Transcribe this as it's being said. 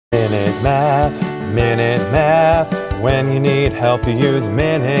Minute Math. When you need help, you use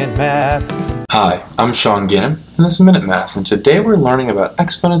Minute Math. Hi, I'm Sean Gannon, and this is Minute Math, and today we're learning about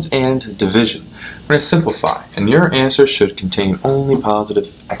exponents and division. We're going to simplify, and your answer should contain only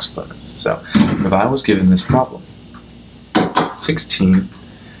positive exponents. So, if I was given this problem,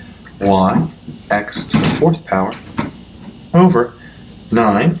 16y x to the fourth power over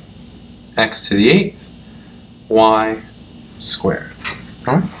 9 x to the eighth y squared.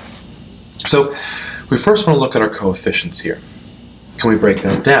 Alright? So, we first want to look at our coefficients here. Can we break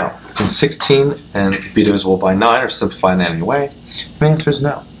that down? Can 16 and be divisible by 9 or simplify in any way? And the answer is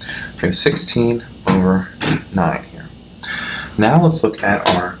no. We have 16 over 9 here. Now let's look at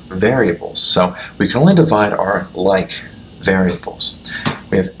our variables. So we can only divide our like variables.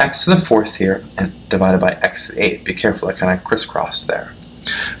 We have x to the fourth here and divided by x to the eighth. Be careful, I kind of crisscrossed there.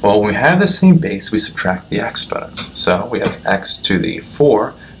 Well, when we have the same base, we subtract the exponents. So we have x to the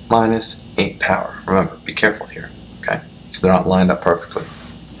 4 minus 8 power. Remember, be careful here, okay? They're not lined up perfectly.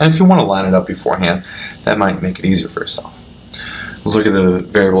 And if you want to line it up beforehand, that might make it easier for yourself. Let's look at the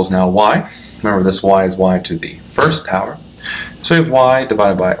variables now. Y. Remember, this y is y to the first power. So we have y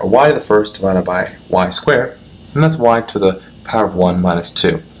divided by, or y to the first divided by y squared. And that's y to the power of 1 minus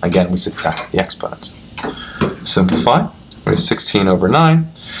 2. Again, we subtract the exponents. Simplify. We have 16 over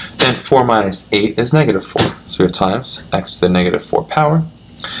 9. And 4 minus 8 is negative 4. So we have times x to the negative 4 power.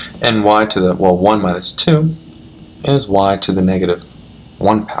 And y to the, well, 1 minus 2 is y to the negative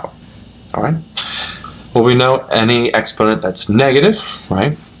 1 power. Alright? Well, we know any exponent that's negative,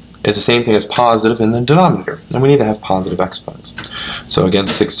 right, is the same thing as positive in the denominator. And we need to have positive exponents. So again,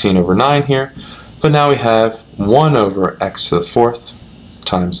 16 over 9 here. But now we have 1 over x to the fourth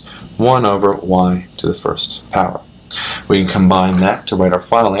times 1 over y to the first power. We can combine that to write our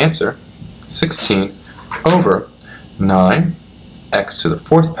final answer, 16 over 9 x to the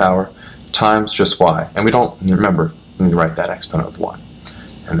fourth power times just y. And we don't, remember, we need to write that exponent of 1.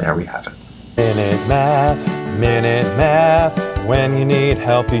 And there we have it. Minute Math. When you need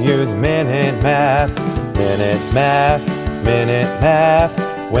help, you use Minute Math. Minute Math.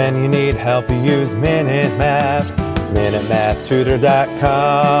 When you need help, you use Minute Math.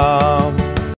 MinuteMathTutor.com.